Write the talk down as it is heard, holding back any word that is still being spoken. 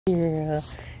Girl,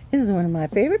 this is one of my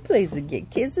favorite places to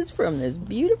get kisses from this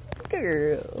beautiful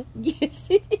girl. Yes,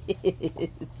 it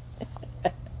is.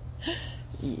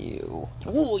 You.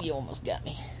 Oh, you almost got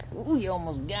me. Oh, you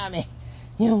almost got me.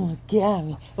 You almost got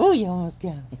me. Oh, you almost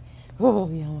got me. Oh,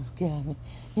 you almost got me.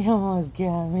 You almost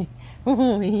got me.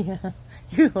 Oh, yeah.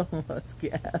 You almost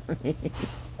got me.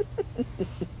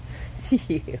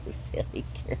 You silly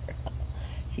girl.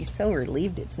 She's so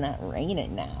relieved it's not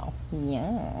raining now.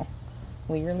 Yeah.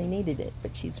 We really needed it,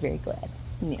 but she's very glad.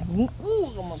 Yeah.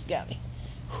 Ooh, almost got me.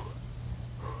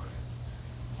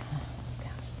 Almost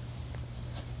got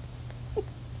me.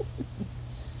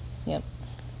 Yep.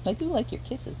 I do like your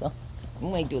kisses, though.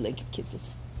 I do like your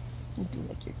kisses. I do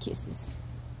like your kisses.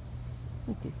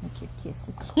 I do like your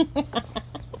kisses.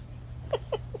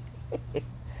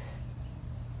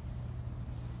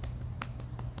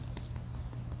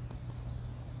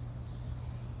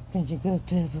 Did you go,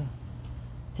 Pippa?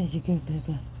 Did you go,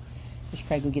 Pippa? We should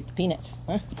probably go get the peanuts,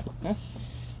 huh? Huh?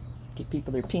 Get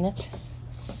people their peanuts.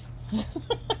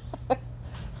 What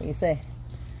do you say?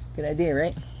 Good idea,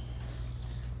 right?